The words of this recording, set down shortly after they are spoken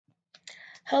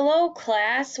Hello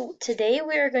class, today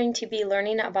we are going to be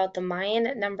learning about the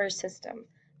Mayan number system.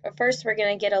 But first we're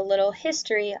going to get a little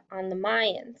history on the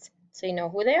Mayans, so you know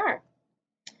who they are.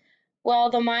 Well,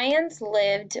 the Mayans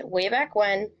lived way back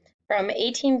when, from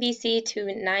 18 BC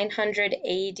to 900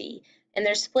 AD, and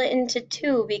they're split into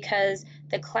two because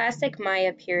the classic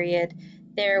Maya period,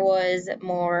 there was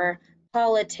more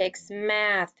politics,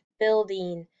 math,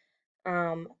 building,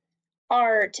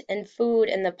 art and food,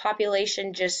 and the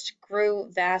population just grew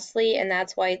vastly, and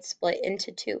that's why it's split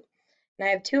into two. And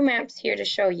I have two maps here to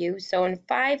show you. So in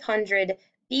 500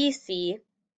 BC,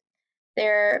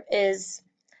 there is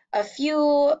a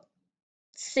few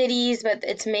cities, but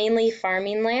it's mainly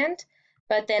farming land.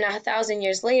 But then 1,000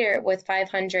 years later, with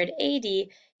 500 AD,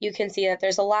 you can see that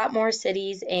there's a lot more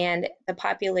cities and the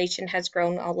population has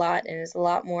grown a lot and is a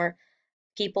lot more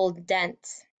people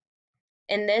dense.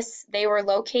 In this, they were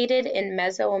located in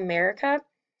Mesoamerica,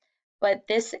 but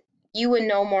this you would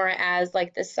know more as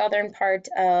like the southern part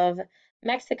of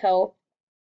Mexico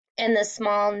and the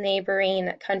small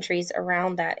neighboring countries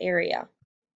around that area.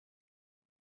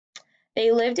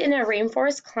 They lived in a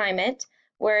rainforest climate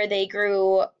where they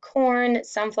grew corn,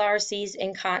 sunflower seeds,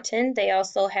 and cotton. They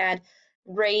also had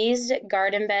raised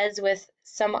garden beds with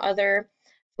some other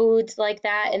foods like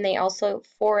that, and they also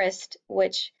forest,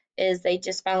 which is they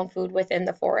just found food within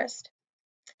the forest.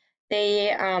 They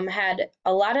had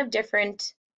a lot of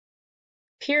different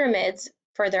pyramids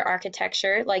for their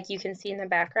architecture, like you can see in the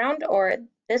background, or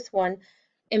this one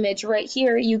image right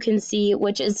here, you can see,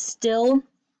 which is still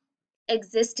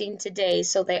existing today.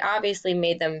 So they obviously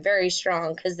made them very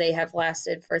strong because they have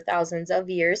lasted for thousands of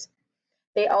years.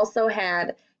 They also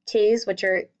had caves, which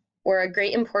were of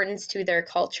great importance to their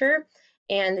culture,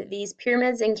 and these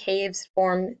pyramids and caves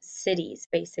form cities,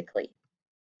 basically.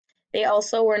 They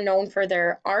also were known for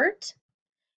their art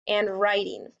and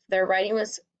writing. Their writing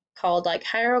was called like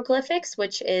hieroglyphics,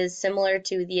 which is similar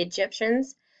to the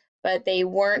Egyptians, but they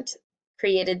weren't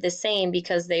created the same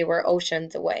because they were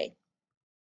oceans away.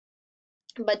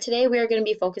 But today we are going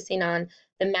to be focusing on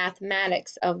the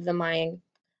mathematics of the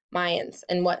Mayans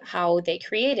and how they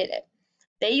created it.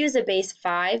 They use a base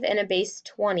 5 and a base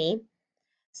 20.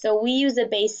 So we use a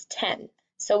base 10.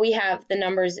 So we have the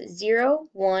numbers 0,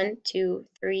 1, 2,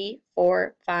 3,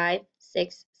 4, 5,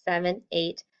 6, 7,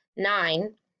 8,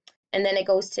 9, and then it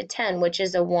goes to 10, which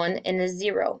is a 1 and a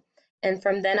 0. And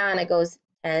from then on it goes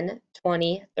 10,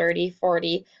 20, 30,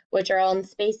 40, which are all in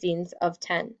spacings of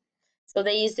 10. So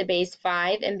they used a base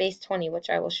 5 and base 20, which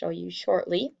I will show you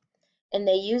shortly. And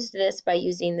they used this by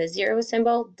using the 0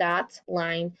 symbol, dots,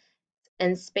 line,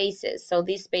 and spaces. So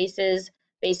these spaces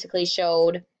basically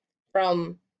showed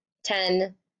from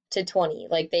 10 to 20,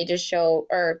 like they just show,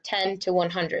 or 10 to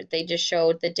 100. They just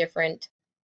showed the different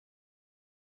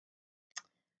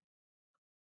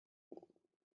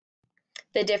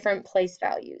place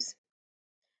values.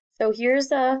 So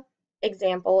here's a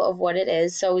example of what it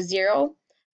is. So 0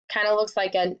 kind of looks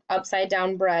like an upside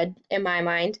down bread in my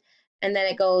mind, and then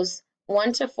it goes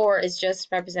 1 to 4 is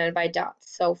just represented by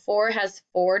dots. So 4 has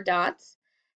 4 dots,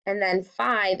 and then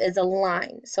 5 is a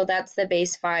line. So that's the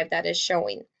base 5 that is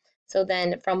showing. So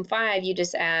then from 5 you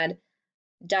just add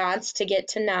dots to get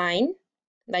to 9,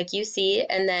 like you see,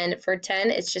 and then for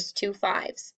 10 it's just 2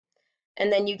 5s.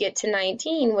 And then you get to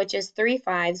 19, which is 3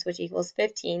 5s, which equals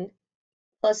 15,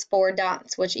 plus 4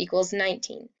 dots, which equals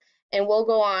 19. And we'll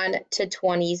go on to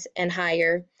 20s and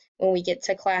higher when we get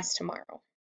to class tomorrow.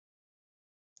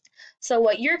 So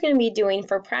what you're going to be doing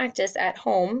for practice at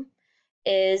home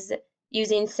is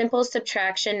using simple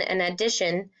subtraction and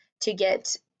addition to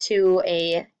get to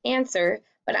an answer,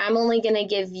 but I'm only going to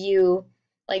give you,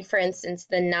 like for instance,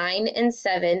 the 9 and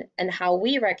 7 and how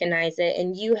we recognize it,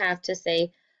 and you have to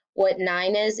say what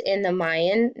 9 is in the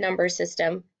Mayan number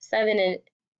system, 7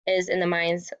 is in the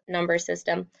Mayan number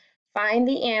system, find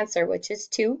the answer, which is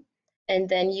 2, and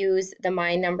then use the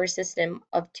Mayan number system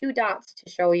of 2 dots to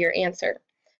show your answer.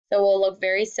 So it will look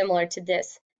very similar to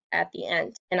this at the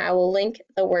end, and I will link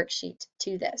the worksheet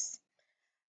to this.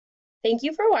 Thank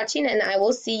you for watching, and I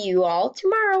will see you all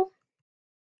tomorrow.